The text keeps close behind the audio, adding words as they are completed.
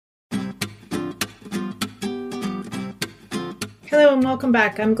Hello and welcome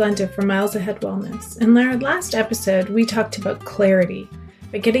back. I'm Glenda from Miles Ahead Wellness. In our last episode, we talked about clarity,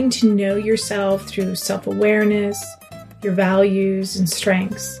 by getting to know yourself through self-awareness, your values and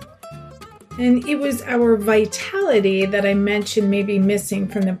strengths. And it was our vitality that I mentioned may be missing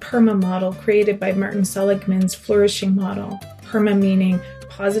from the PERMA model created by Martin Seligman's flourishing model. PERMA meaning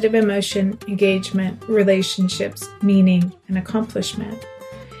positive emotion, engagement, relationships, meaning, and accomplishment.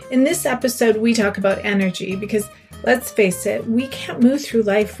 In this episode, we talk about energy because, let's face it, we can't move through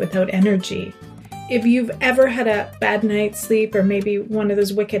life without energy. If you've ever had a bad night's sleep or maybe one of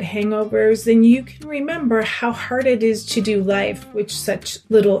those wicked hangovers, then you can remember how hard it is to do life with such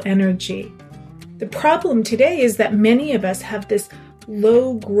little energy. The problem today is that many of us have this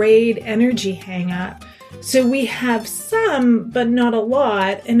low-grade energy hang-up. So we have some, but not a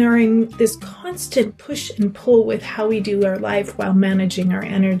lot, and are in this constant push and pull with how we do our life while managing our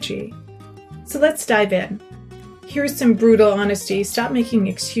energy. So let's dive in. Here's some brutal honesty. Stop making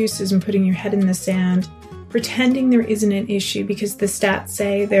excuses and putting your head in the sand, pretending there isn't an issue because the stats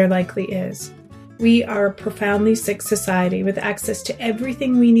say there likely is. We are a profoundly sick society with access to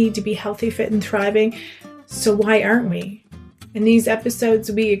everything we need to be healthy, fit, and thriving. So why aren't we? In these episodes,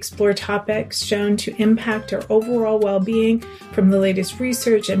 we explore topics shown to impact our overall well-being from the latest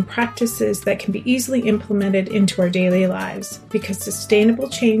research and practices that can be easily implemented into our daily lives, because sustainable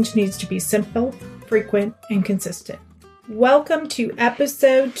change needs to be simple, frequent, and consistent. Welcome to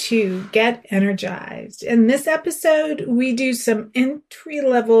episode 2, Get Energized. In this episode, we do some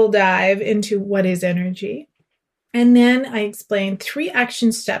entry-level dive into what is energy. And then I explain 3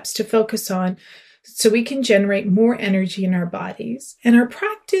 action steps to focus on so we can generate more energy in our bodies. And our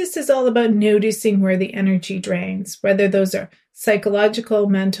practice is all about noticing where the energy drains, whether those are psychological,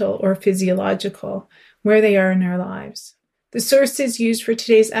 mental, or physiological, where they are in our lives. The sources used for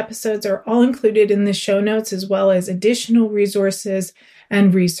today's episodes are all included in the show notes, as well as additional resources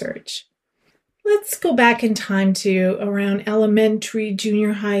and research. Let's go back in time to around elementary,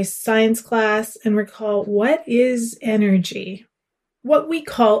 junior high science class and recall, what is energy? What we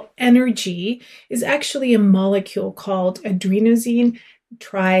call energy is actually a molecule called adenosine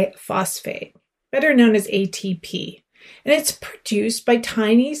triphosphate, better known as ATP. And it's produced by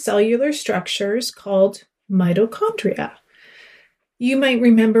tiny cellular structures called mitochondria. You might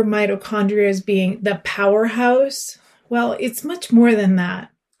remember mitochondria as being the powerhouse. Well, it's much more than that.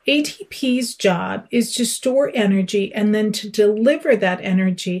 ATP's job is to store energy and then to deliver that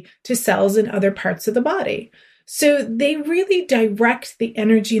energy to cells in other parts of the body. So they really direct the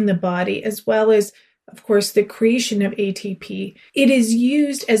energy in the body, as well as, of course, the creation of ATP. It is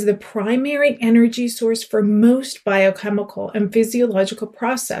used as the primary energy source for most biochemical and physiological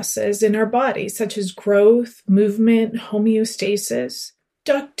processes in our body, such as growth, movement, homeostasis.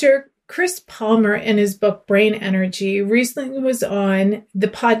 Dr. Chris Palmer, in his book Brain Energy, recently was on the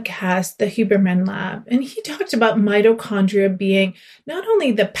podcast, The Huberman Lab, and he talked about mitochondria being not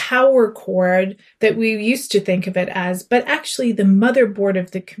only the power cord that we used to think of it as, but actually the motherboard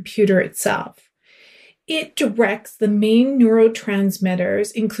of the computer itself. It directs the main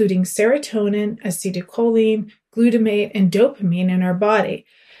neurotransmitters, including serotonin, acetylcholine, glutamate, and dopamine in our body.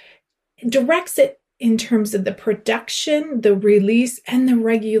 It directs it in terms of the production, the release, and the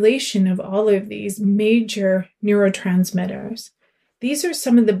regulation of all of these major neurotransmitters. These are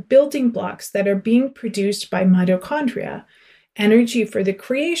some of the building blocks that are being produced by mitochondria, energy for the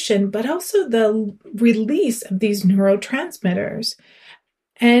creation, but also the release of these neurotransmitters.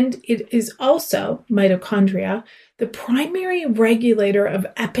 And it is also, mitochondria, the primary regulator of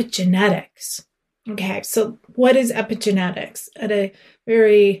epigenetics. Okay, so what is epigenetics? At a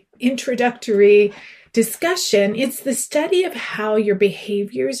very introductory discussion, it's the study of how your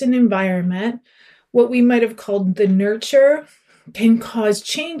behaviors and environment, what we might have called the nurture, can cause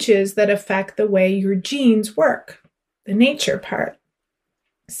changes that affect the way your genes work, the nature part.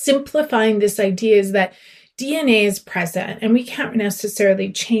 Simplifying this idea is that DNA is present and we can't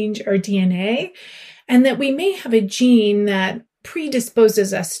necessarily change our DNA, and that we may have a gene that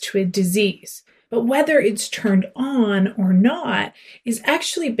predisposes us to a disease. But whether it's turned on or not is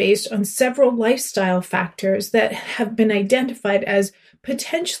actually based on several lifestyle factors that have been identified as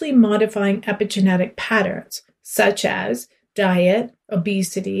potentially modifying epigenetic patterns, such as diet,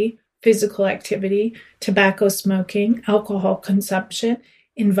 obesity, physical activity, tobacco smoking, alcohol consumption,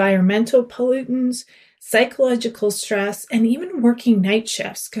 environmental pollutants, psychological stress, and even working night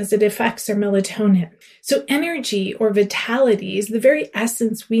shifts because it affects our melatonin. So energy or vitality is the very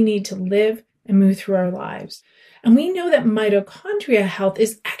essence we need to live and move through our lives. And we know that mitochondria health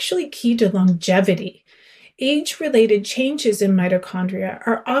is actually key to longevity. Age-related changes in mitochondria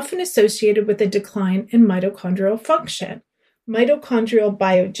are often associated with a decline in mitochondrial function, Mitochondrial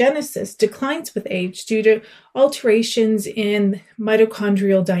biogenesis declines with age due to alterations in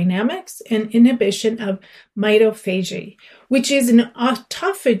mitochondrial dynamics and inhibition of mitophagy, which is an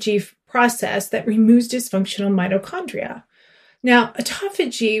autophagy process that removes dysfunctional mitochondria. Now,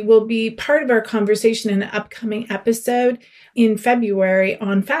 autophagy will be part of our conversation in an upcoming episode in February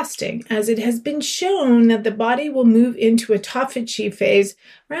on fasting, as it has been shown that the body will move into autophagy phase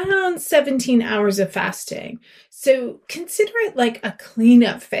around 17 hours of fasting. So consider it like a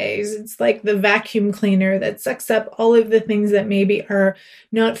cleanup phase. It's like the vacuum cleaner that sucks up all of the things that maybe are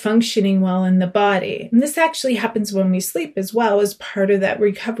not functioning well in the body. And this actually happens when we sleep as well as part of that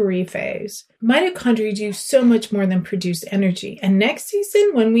recovery phase. Mitochondria do so much more than produce energy. And next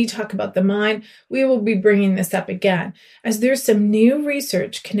season, when we talk about the mind, we will be bringing this up again, as there's some new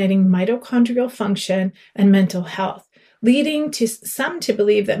research connecting mitochondrial function and mental health, leading to some to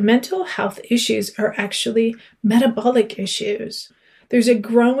believe that mental health issues are actually metabolic issues. There's a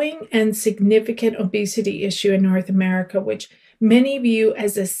growing and significant obesity issue in North America, which many view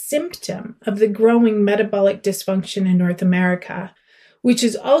as a symptom of the growing metabolic dysfunction in North America, which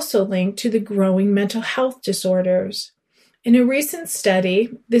is also linked to the growing mental health disorders. In a recent study,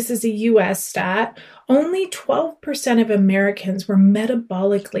 this is a US stat, only 12% of Americans were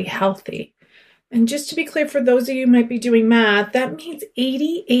metabolically healthy. And just to be clear, for those of you who might be doing math, that means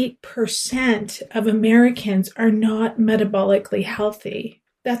 88% of Americans are not metabolically healthy.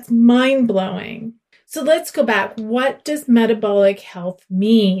 That's mind-blowing. So let's go back. What does metabolic health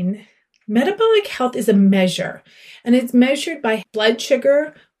mean? Metabolic health is a measure, and it's measured by blood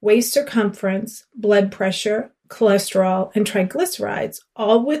sugar, waist circumference, blood pressure, cholesterol, and triglycerides,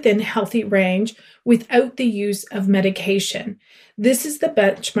 all within healthy range without the use of medication. This is the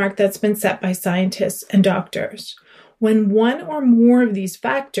benchmark that's been set by scientists and doctors. When one or more of these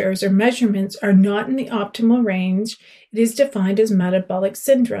factors or measurements are not in the optimal range, it is defined as metabolic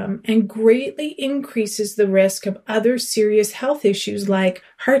syndrome and greatly increases the risk of other serious health issues like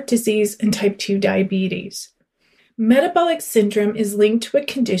heart disease and type 2 diabetes. Metabolic syndrome is linked to a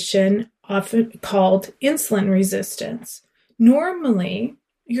condition often called insulin resistance. Normally,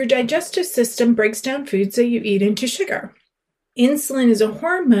 your digestive system breaks down foods that you eat into sugar. Insulin is a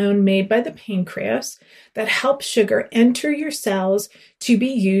hormone made by the pancreas that helps sugar enter your cells to be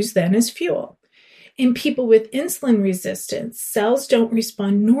used then as fuel. In people with insulin resistance, cells don't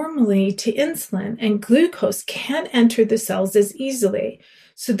respond normally to insulin, and glucose can't enter the cells as easily.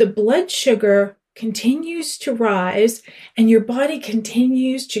 So the blood sugar continues to rise, and your body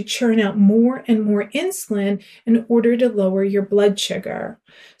continues to churn out more and more insulin in order to lower your blood sugar.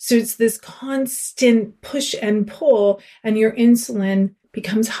 So it's this constant push and pull, and your insulin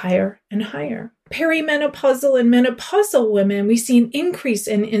becomes higher and higher. Perimenopausal and menopausal women, we see an increase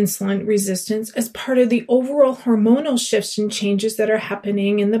in insulin resistance as part of the overall hormonal shifts and changes that are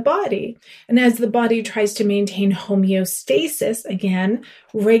happening in the body. And as the body tries to maintain homeostasis, again,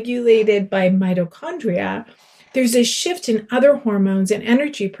 regulated by mitochondria, there's a shift in other hormones and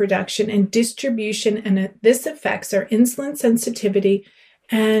energy production and distribution, and this affects our insulin sensitivity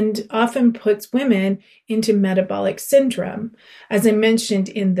and often puts women into metabolic syndrome. As I mentioned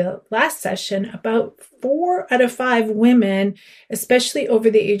in the last session, about 4 out of 5 women, especially over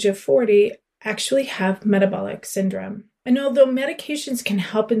the age of 40, actually have metabolic syndrome. And although medications can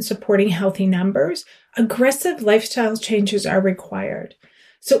help in supporting healthy numbers, aggressive lifestyle changes are required.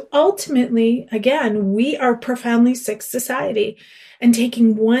 So ultimately, again, we are a profoundly sick society. And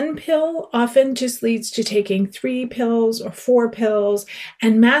taking one pill often just leads to taking 3 pills or 4 pills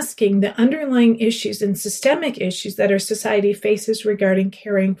and masking the underlying issues and systemic issues that our society faces regarding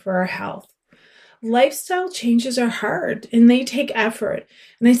caring for our health. Lifestyle changes are hard and they take effort.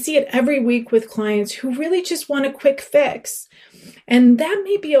 And I see it every week with clients who really just want a quick fix. And that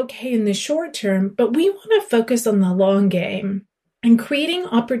may be okay in the short term, but we want to focus on the long game and creating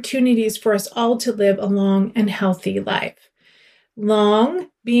opportunities for us all to live a long and healthy life. Long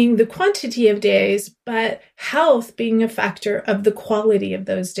being the quantity of days, but health being a factor of the quality of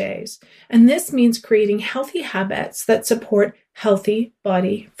those days. And this means creating healthy habits that support healthy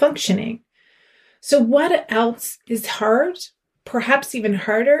body functioning. So what else is hard? Perhaps even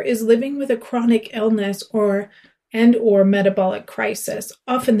harder is living with a chronic illness or metabolic crisis.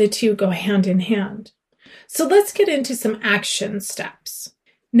 Often the two go hand in hand. So let's get into some action steps.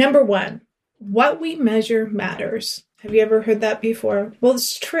 Number 1, what we measure matters. Have you ever heard that before? Well,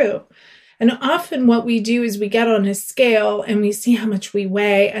 it's true. And often what we do is we get on a scale and we see how much we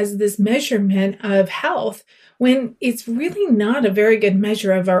weigh as this measurement of health, when it's really not a very good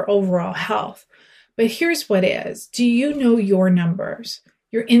measure of our overall health. But here's what is. Do you know your numbers?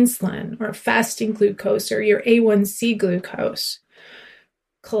 your insulin or fasting glucose or your A1C glucose,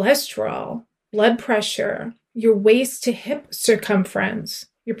 cholesterol, blood pressure, your waist to hip circumference,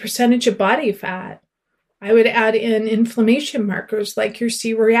 your percentage of body fat. I would add in inflammation markers like your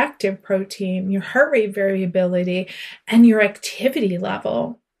C-reactive protein, your heart rate variability, and your activity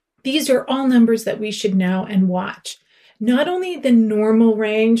level. These are all numbers that we should know and watch. Not only the normal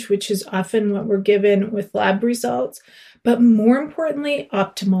range, which is often what we're given with lab results, but more importantly,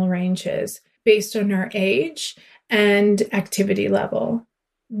 optimal ranges based on our age and activity level.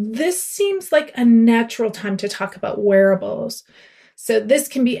 This seems like a natural time to talk about wearables. So this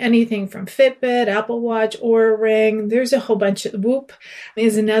can be anything from Fitbit, Apple Watch, Oura Ring. There's a whole bunch of Whoop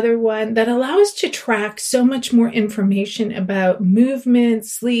is another one that allows us to track so much more information about movement,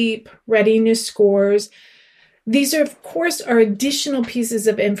 sleep, readiness scores. These are, of course, are additional pieces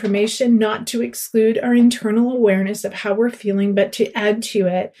of information, not to exclude our internal awareness of how we're feeling, but to add to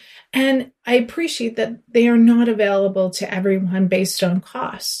it. And I appreciate that they are not available to everyone based on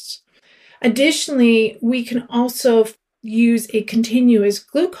costs. Additionally, we can also use a continuous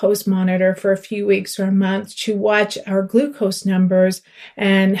glucose monitor for a few weeks or a month to watch our glucose numbers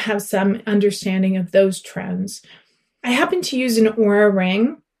and have some understanding of those trends. I happen to use an Oura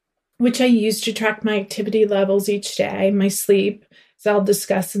Ring, which I use to track my activity levels each day, my sleep, as I'll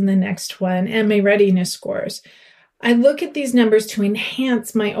discuss in the next one, and my readiness scores. I look at these numbers to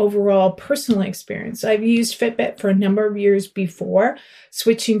enhance my overall personal experience. I've used Fitbit for a number of years before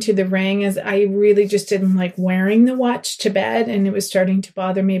switching to the Ring, as I really just didn't like wearing the watch to bed and it was starting to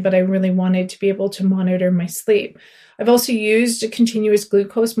bother me, but I really wanted to be able to monitor my sleep. I've also used a continuous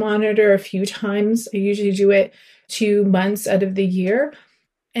glucose monitor a few times. I usually do it 2 months out of the year.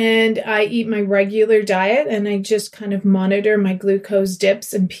 And I eat my regular diet and I just kind of monitor my glucose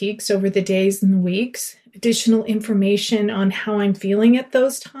dips and peaks over the days and the weeks. Additional information on how I'm feeling at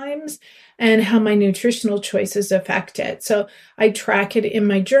those times and how my nutritional choices affect it. So I track it in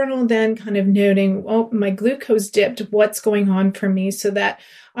my journal, then kind of noting, oh, my glucose dipped, what's going on for me, so that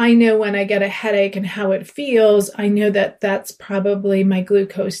I know when I get a headache and how it feels, I know that that's probably my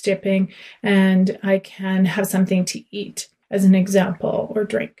glucose dipping and I can have something to eat, as an example, or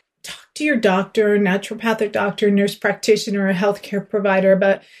drink. Talk to your doctor, naturopathic doctor, nurse practitioner, or healthcare provider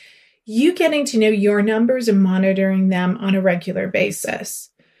about you getting to know your numbers and monitoring them on a regular basis.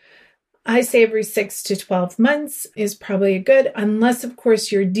 I say every 6 to 12 months is probably good, unless, of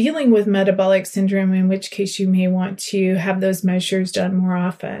course, you're dealing with metabolic syndrome, in which case you may want to have those measures done more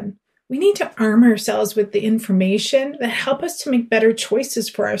often. We need to arm ourselves with the information that help us to make better choices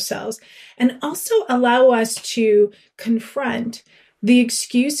for ourselves and also allow us to confront the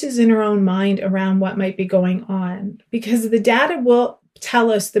excuses in our own mind around what might be going on, because the data will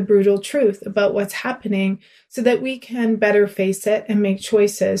tell us the brutal truth about what's happening so that we can better face it and make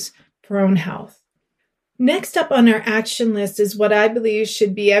choices for our own health. Next up on our action list is what I believe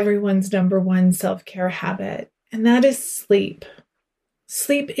should be everyone's number one self-care habit, and that is sleep.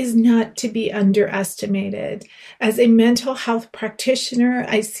 Sleep is not to be underestimated. As a mental health practitioner,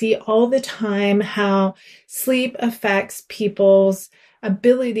 I see all the time how sleep affects people's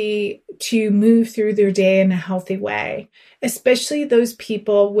ability to move through their day in a healthy way, especially those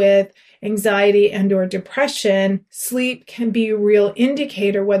people with anxiety and or depression. Sleep can be a real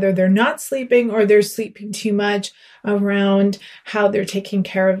indicator whether they're not sleeping or they're sleeping too much around how they're taking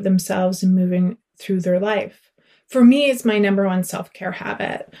care of themselves and moving through their life. For me, it's my number one self-care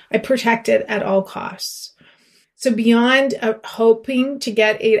habit. I protect it at all costs. So beyond hoping to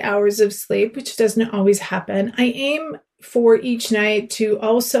get 8 hours of sleep, which doesn't always happen, I aim for each night to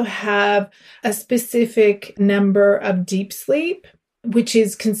also have a specific number of deep sleep, which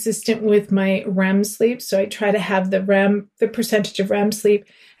is consistent with my REM sleep. So I try to have the percentage of REM sleep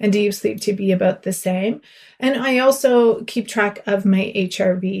and deep sleep to be about the same. And I also keep track of my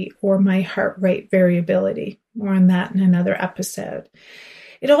HRV, or my heart rate variability. More on that in another episode.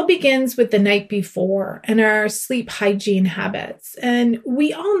 It all begins with the night before and our sleep hygiene habits. And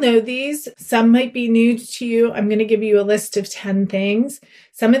we all know these. Some might be new to you. I'm going to give you a list of 10 things.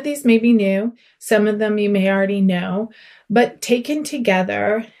 Some of these may be new. Some of them you may already know. But taken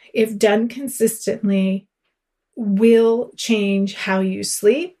together, if done consistently, will change how you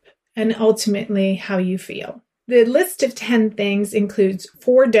sleep and ultimately how you feel. The list of 10 things includes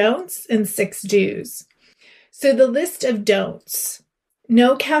 4 don'ts and 6 do's. So the list of don'ts: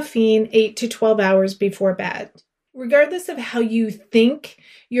 no caffeine 8 to 12 hours before bed. Regardless of how you think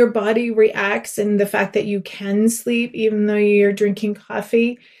your body reacts and the fact that you can sleep even though you're drinking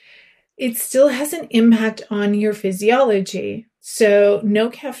coffee, it still has an impact on your physiology. So no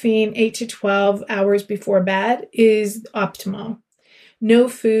caffeine 8 to 12 hours before bed is optimal. No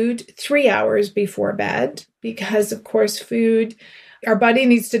food 3 hours before bed, because of course our body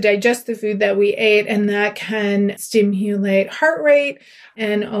needs to digest the food that we ate, and that can stimulate heart rate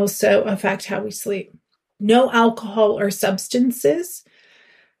and also affect how we sleep. No alcohol or substances.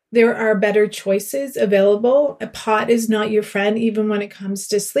 There are better choices available. A pot is not your friend, even when it comes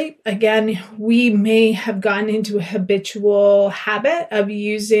to sleep. Again, we may have gotten into a habitual habit of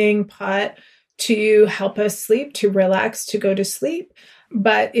using pot to help us sleep, to relax, to go to sleep,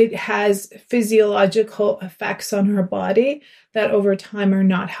 but it has physiological effects on our body that over time are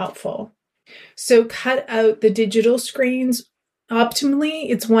not helpful. So cut out the digital screens. Optimally,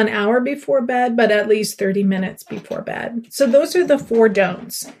 it's 1 hour before bed, but at least 30 minutes before bed. So those are the 4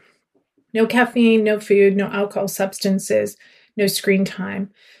 don'ts. No caffeine, no food, no alcohol substances, no screen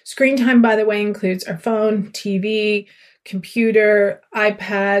time. Screen time, by the way, includes our phone, TV, computer,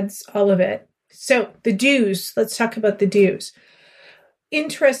 iPads, all of it. So the do's, let's talk about the do's.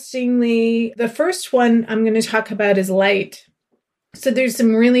 Interestingly, the first one I'm going to talk about is light. So there's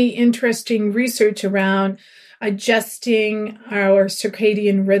some really interesting research around adjusting our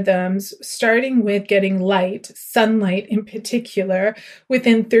circadian rhythms, starting with getting light, sunlight in particular,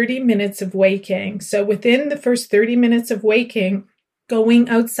 within 30 minutes of waking. So within the first 30 minutes of waking, going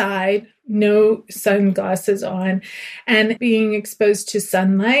outside, no sunglasses on, and being exposed to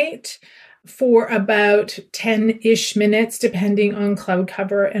sunlight for about 10-ish minutes, depending on cloud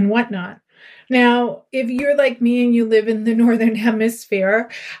cover and whatnot. Now, if you're like me and you live in the Northern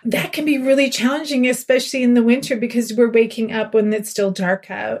Hemisphere, that can be really challenging, especially in the winter, because we're waking up when it's still dark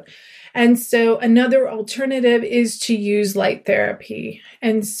out. And so another alternative is to use light therapy.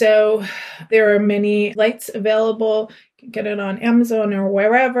 And so there are many lights available. You can get it on Amazon or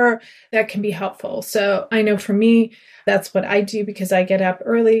wherever that can be helpful. So I know for me, that's what I do because I get up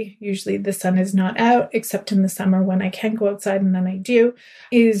early. Usually the sun is not out, except in the summer when I can go outside, and then I do,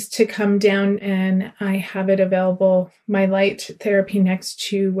 is to come down and I have it available, my light therapy next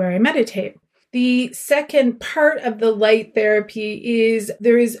to where I meditate. The second part of the light therapy is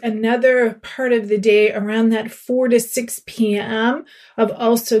there is another part of the day around that 4 to 6 p.m. of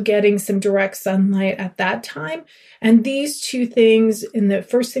also getting some direct sunlight at that time. And these two things in the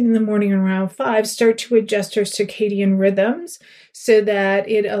first thing in the morning around 5 start to adjust our circadian rhythms so that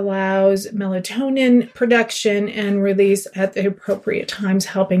it allows melatonin production and release at the appropriate times,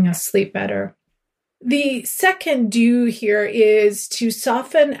 helping us sleep better. The second do here is to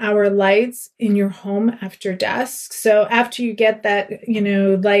soften our lights in your home after dusk. So after you get that,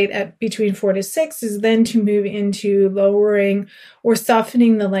 light at between 4 to 6 is then to move into lowering or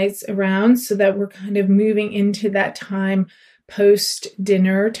softening the lights around so that we're kind of moving into that time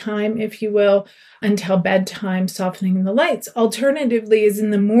post-dinner time, if you will, until bedtime, softening the lights. Alternatively, is in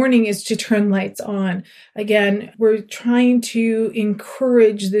the morning is to turn lights on. Again, we're trying to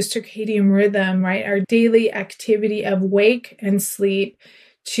encourage the circadian rhythm, right? Our daily activity of wake and sleep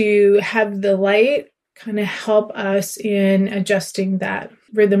to have the light kind of help us in adjusting that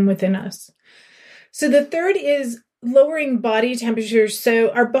rhythm within us. So the third is lowering body temperature.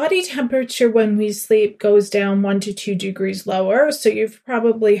 So our body temperature when we sleep goes down 1 to 2 degrees lower. So you've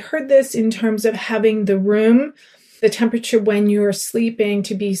probably heard this in terms of having the temperature when you're sleeping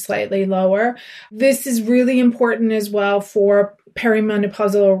to be slightly lower. This is really important as well for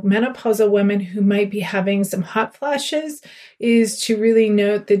perimenopausal or menopausal women who might be having some hot flashes, is to really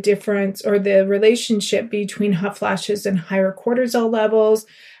note the difference or the relationship between hot flashes and higher cortisol levels.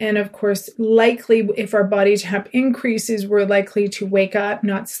 And of course, likely if our body temp increases, we're likely to wake up,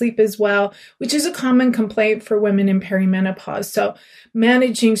 not sleep as well, which is a common complaint for women in perimenopause. So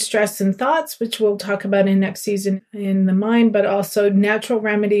managing stress and thoughts, which we'll talk about in next season in the mind, but also natural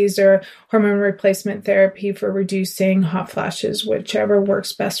remedies or hormone replacement therapy for reducing hot flashes, whichever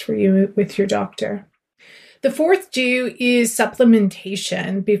works best for you with your doctor. The fourth do is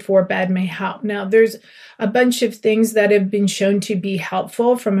supplementation before bed may help. Now, there's a bunch of things that have been shown to be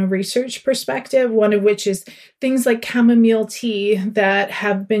helpful from a research perspective, one of which is things like chamomile tea that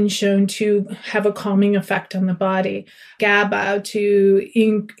have been shown to have a calming effect on the body, GABA to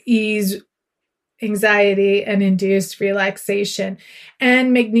ease anxiety and induce relaxation,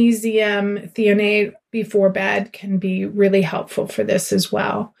 and magnesium threonate before bed can be really helpful for this as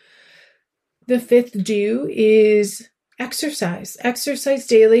well. The fifth do is exercise. Exercise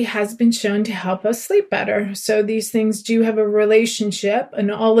daily has been shown to help us sleep better. So these things do have a relationship,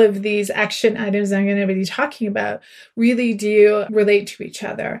 and all of these action items I'm going to be talking about really do relate to each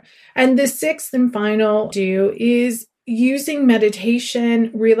other. And the sixth and final do is using meditation,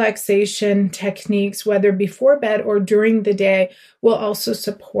 relaxation techniques, whether before bed or during the day, will also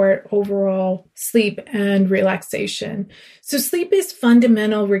support overall sleep and relaxation. So sleep is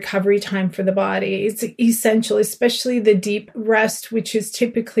fundamental recovery time for the body. It's essential, especially the deep rest, which is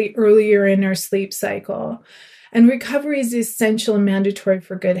typically earlier in our sleep cycle. And recovery is essential and mandatory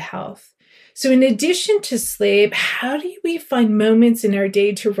for good health. So in addition to sleep, how do we find moments in our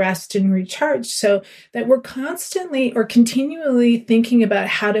day to rest and recharge so that we're constantly or continually thinking about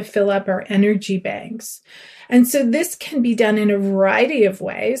how to fill up our energy banks? And so this can be done in a variety of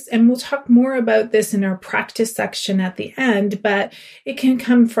ways, and we'll talk more about this in our practice section at the end, but it can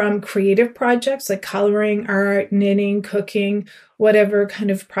come from creative projects like coloring, art, knitting, cooking, whatever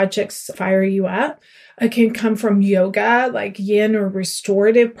kind of projects fire you up. It can come from yoga, like yin or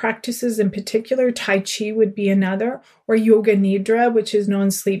restorative practices in particular. Tai Chi would be another, or yoga nidra, which is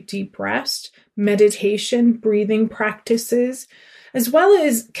non-sleep deep rest, meditation, breathing practices, as well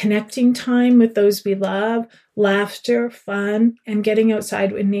as connecting time with those we love, laughter, fun, and getting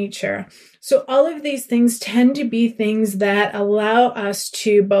outside with nature. So all of these things tend to be things that allow us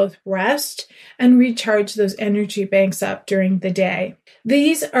to both rest and recharge those energy banks up during the day.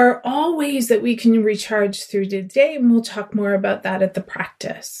 These are all ways that we can recharge through the day, and we'll talk more about that at the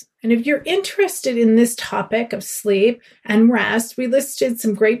practice. And if you're interested in this topic of sleep and rest, we listed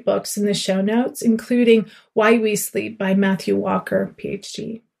some great books in the show notes, including Why We Sleep by Matthew Walker,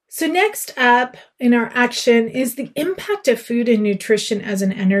 PhD. So next up in our action is the impact of food and nutrition as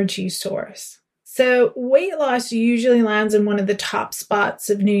an energy source. So weight loss usually lands in one of the top spots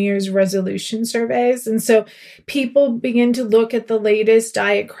of New Year's resolution surveys. And so people begin to look at the latest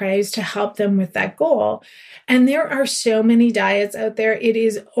diet craze to help them with that goal. And there are so many diets out there, it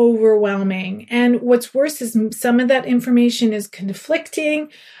is overwhelming. And what's worse is some of that information is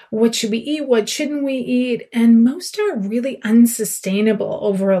conflicting. What should we eat? What shouldn't we eat? And most are really unsustainable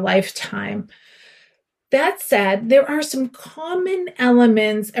over a lifetime. That said, there are some common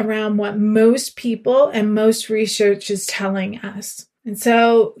elements around what most people and most research is telling us. And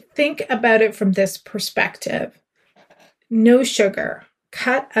so think about it from this perspective. No sugar.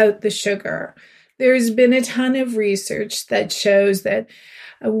 Cut out the sugar. There's been a ton of research that shows that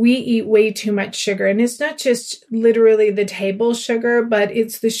we eat way too much sugar. And it's not just literally the table sugar, but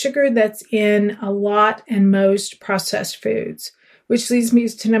it's the sugar that's in a lot and most processed foods. Which leads me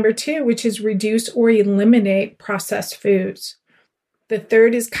to number 2, which is reduce or eliminate processed foods. The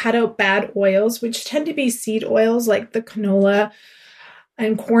third is cut out bad oils, which tend to be seed oils like the canola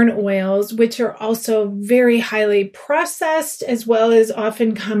and corn oils, which are also very highly processed, as well as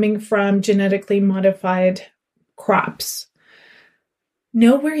often coming from genetically modified crops.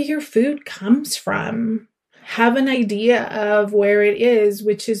 Know where your food comes from. Have an idea of where it is,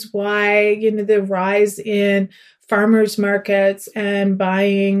 which is why, the rise in farmers markets and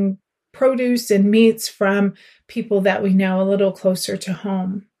buying produce and meats from people that we know a little closer to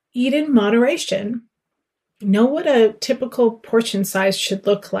home. Eat in moderation. Know what a typical portion size should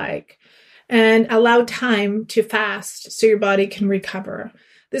look like and allow time to fast so your body can recover.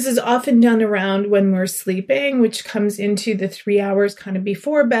 This is often done around when we're sleeping, which comes into the 3 hours kind of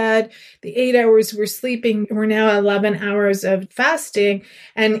before bed, the 8 hours we're sleeping. We're now 11 hours of fasting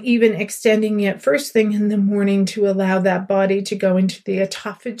and even extending it first thing in the morning to allow that body to go into the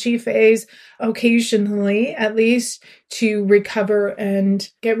autophagy phase occasionally, at least to recover and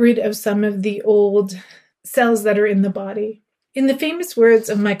get rid of some of the old cells that are in the body. In the famous words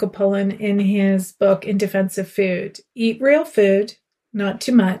of Michael Pollan in his book, In Defense of Food, eat real food, not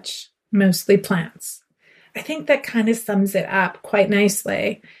too much, mostly plants. I think that kind of sums it up quite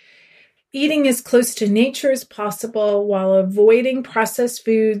nicely. Eating as close to nature as possible while avoiding processed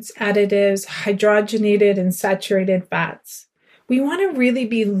foods, additives, hydrogenated and saturated fats. We want to really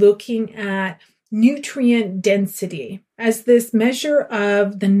be looking at nutrient density as this measure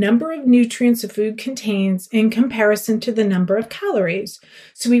of the number of nutrients a food contains in comparison to the number of calories.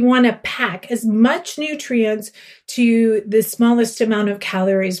 So we want to pack as much nutrients to the smallest amount of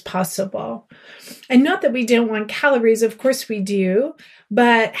calories possible. And not that we don't want calories, of course we do,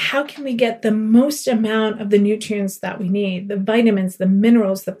 but how can we get the most amount of the nutrients that we need? The vitamins, the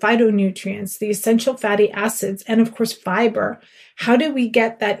minerals, the phytonutrients, the essential fatty acids, and of course fiber. How do we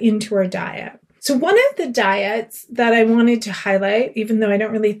get that into our diet? So one of the diets that I wanted to highlight, even though I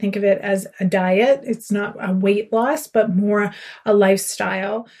don't really think of it as a diet, it's not a weight loss, but more a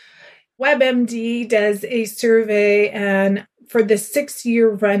lifestyle. WebMD does a survey, and for the 6th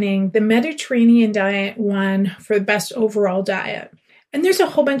year running, the Mediterranean diet won for the best overall diet. And there's a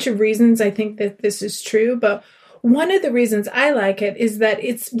whole bunch of reasons I think that this is true, but One of the reasons I like it is that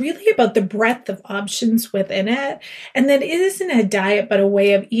it's really about the breadth of options within it, and that it isn't a diet, but a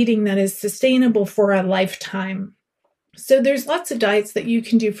way of eating that is sustainable for a lifetime. So there's lots of diets that you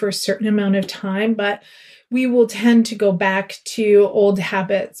can do for a certain amount of time, but we will tend to go back to old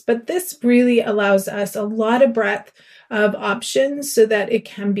habits. But this really allows us a lot of breadth of options so that it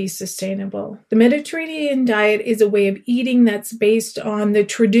can be sustainable. The Mediterranean diet is a way of eating that's based on the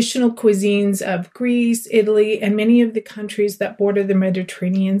traditional cuisines of Greece, Italy, and many of the countries that border the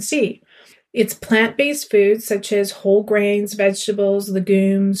Mediterranean Sea. It's plant-based foods such as whole grains, vegetables,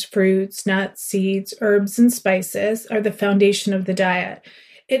 legumes, fruits, nuts, seeds, herbs, and spices are the foundation of the diet.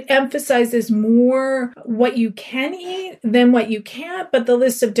 It emphasizes more what you can eat than what you can't, but the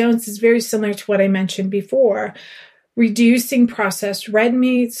list of don'ts is very similar to what I mentioned before. Reducing processed red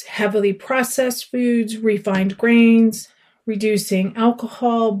meats, heavily processed foods, refined grains, reducing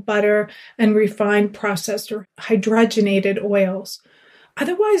alcohol, butter, and refined processed or hydrogenated oils.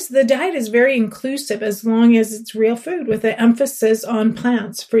 Otherwise, the diet is very inclusive as long as it's real food with an emphasis on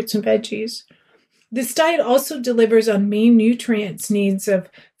plants, fruits, and veggies. This diet also delivers on main nutrients needs of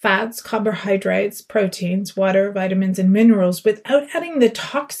fats, carbohydrates, proteins, water, vitamins, and minerals without adding the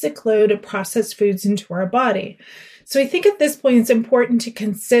toxic load of processed foods into our body. So I think at this point, it's important to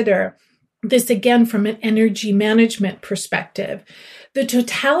consider this again from an energy management perspective. The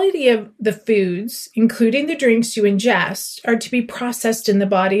totality of the foods, including the drinks you ingest, are to be processed in the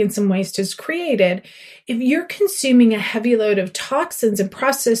body in some waste as created. If you're consuming a heavy load of toxins and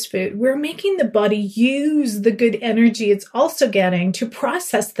processed food, we're making the body use the good energy it's also getting to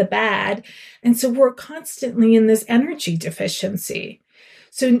process the bad. And so we're constantly in this energy deficiency.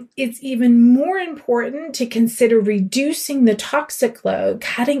 So it's even more important to consider reducing the toxic load,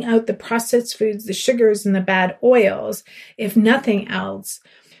 cutting out the processed foods, the sugars, and the bad oils, if nothing else,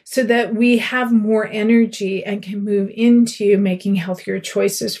 so that we have more energy and can move into making healthier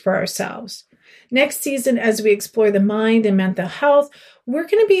choices for ourselves. Next season, as we explore the mind and mental health, we're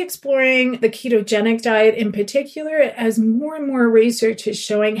going to be exploring the ketogenic diet in particular, as more and more research is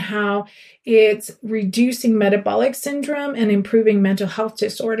showing how it's reducing metabolic syndrome and improving mental health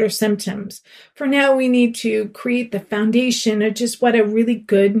disorder symptoms. For now, we need to create the foundation of just what a really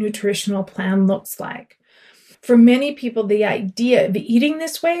good nutritional plan looks like. For many people, the idea of eating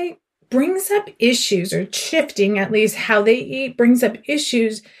this way brings up issues, or shifting at least how they eat brings up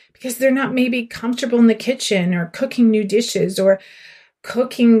issues because they're not maybe comfortable in the kitchen or cooking new dishes or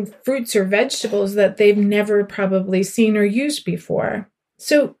cooking fruits or vegetables that they've never probably seen or used before.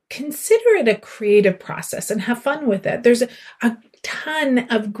 So consider it a creative process and have fun with it. There's a ton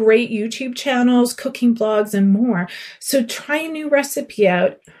of great YouTube channels, cooking blogs, and more. So try a new recipe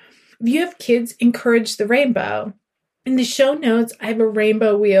out. If you have kids, encourage the rainbow. In the show notes, I have a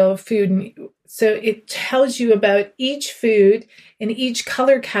rainbow wheel of food. So it tells you about each food in each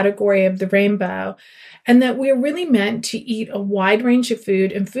color category of the rainbow, and that we're really meant to eat a wide range of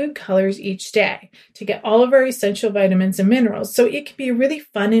food and food colors each day to get all of our essential vitamins and minerals. So it can be a really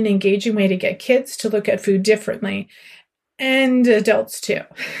fun and engaging way to get kids to look at food differently, and adults too.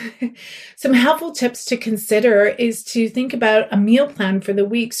 Some helpful tips to consider is to think about a meal plan for the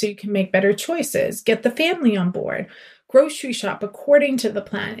week so you can make better choices. Get the family on board. Grocery shop according to the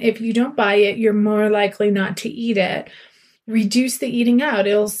plan. If you don't buy it, you're more likely not to eat it. Reduce the eating out.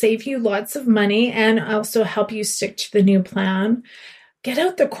 It'll save you lots of money and also help you stick to the new plan. Get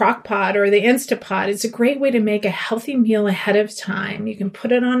out the crock pot or the Instapot. It's a great way to make a healthy meal ahead of time. You can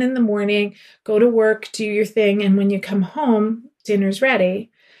put it on in the morning, go to work, do your thing, and when you come home, dinner's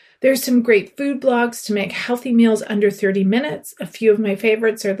ready. There's some great food blogs to make healthy meals under 30 minutes. A few of my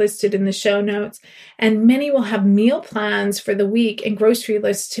favorites are listed in the show notes, and many will have meal plans for the week and grocery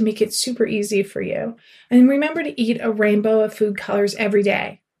lists to make it super easy for you. And remember to eat a rainbow of food colors every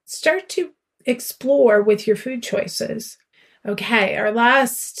day. Start to explore with your food choices. Okay, our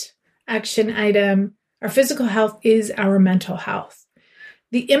last action item, our physical health is our mental health.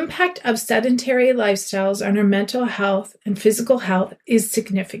 The impact of sedentary lifestyles on our mental health and physical health is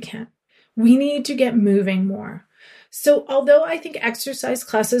significant. We need to get moving more. So although I think exercise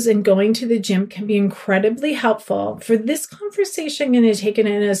classes and going to the gym can be incredibly helpful, for this conversation, I'm going to take it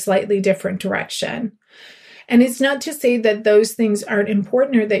in a slightly different direction. And it's not to say that those things aren't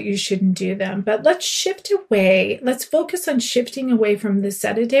important or that you shouldn't do them, but let's shift away. Let's focus on shifting away from the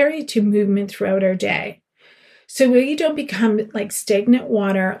sedentary to movement throughout our day. So we don't become like stagnant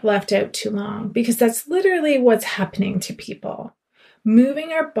water left out too long, because that's literally what's happening to people.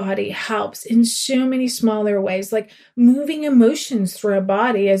 Moving our body helps in so many smaller ways, like moving emotions through our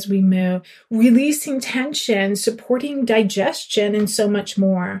body as we move, releasing tension, supporting digestion, and so much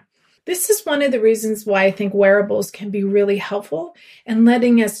more. This is one of the reasons why I think wearables can be really helpful in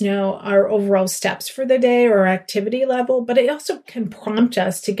letting us know our overall steps for the day or activity level, but it also can prompt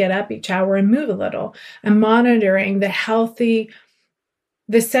us to get up each hour and move a little, and monitoring the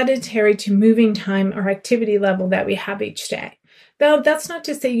sedentary to moving time or activity level that we have each day. Now, that's not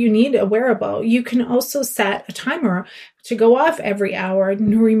to say you need a wearable. You can also set a timer to go off every hour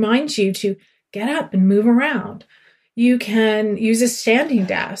and remind you to get up and move around. You can use a standing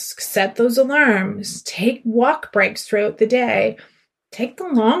desk, set those alarms, take walk breaks throughout the day, take the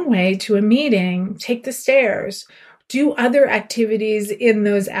long way to a meeting, take the stairs, do other activities in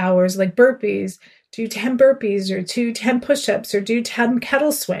those hours like burpees, do 10 burpees or do 10 push-ups or do 10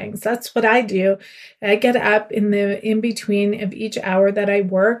 kettle swings. That's what I do. I get up in between of each hour that I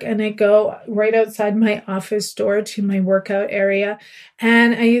work, and I go right outside my office door to my workout area,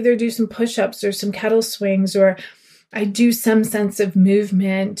 and I either do some push-ups or some kettle swings, or I do some sense of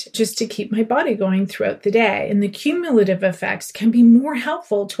movement just to keep my body going throughout the day. And the cumulative effects can be more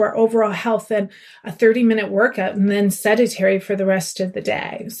helpful to our overall health than a 30-minute workout and then sedentary for the rest of the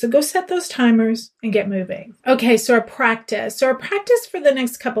day. So go set those timers and get moving. Okay, so our practice. So our practice for the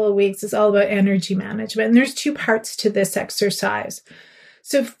next couple of weeks is all about energy management. And there's 2 parts to this exercise.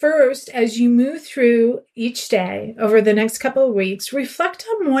 So first, as you move through each day over the next couple of weeks, reflect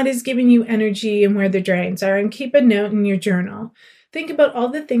on what is giving you energy and where the drains are, and keep a note in your journal. Think about all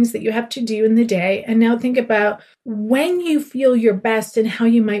the things that you have to do in the day, and now think about when you feel your best and how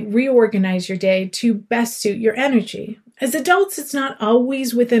you might reorganize your day to best suit your energy. As adults, it's not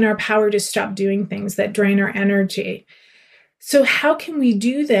always within our power to stop doing things that drain our energy. So how can we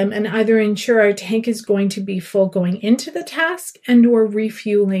do them and either ensure our tank is going to be full going into the task and or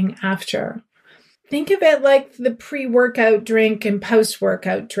refueling after? Think of it like the pre-workout drink and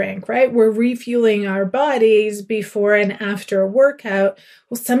post-workout drink, right? We're refueling our bodies before and after a workout.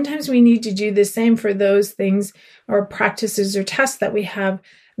 Well, sometimes we need to do the same for those things or practices or tests that we have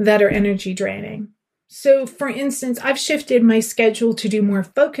that are energy draining. So for instance, I've shifted my schedule to do more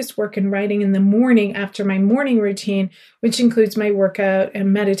focused work and writing in the morning after my morning routine, which includes my workout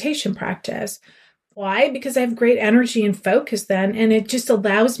and meditation practice. Why? Because I have great energy and focus then, and it just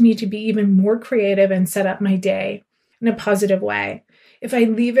allows me to be even more creative and set up my day in a positive way. If I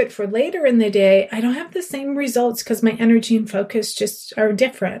leave it for later in the day, I don't have the same results because my energy and focus just are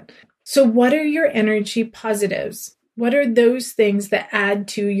different. So what are your energy positives? What are those things that add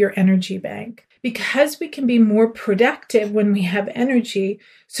to your energy bank? Because we can be more productive when we have energy,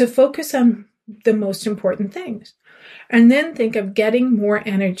 so focus on the most important things. And then think of getting more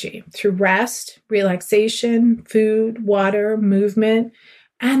energy through rest, relaxation, food, water, movement,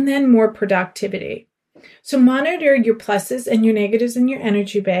 and then more productivity. So monitor your pluses and your negatives in your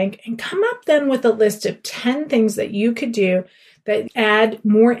energy bank and come up then with a list of 10 things that you could do that add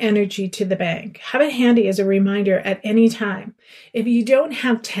more energy to the bank. Have it handy as a reminder at any time. If you don't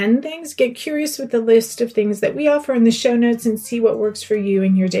have 10 things, get curious with the list of things that we offer in the show notes and see what works for you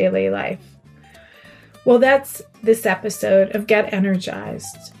in your daily life. Well, that's this episode of Get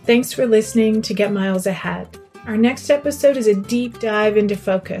Energized. Thanks for listening to Get Miles Ahead. Our next episode is a deep dive into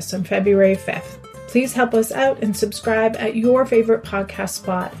focus on February 5th. Please help us out and subscribe at your favorite podcast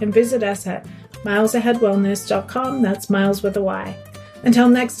spot and visit us at milesaheadwellness.com. That's miles with a Y. Until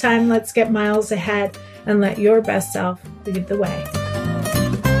next time, let's get miles ahead and let your best self lead the way.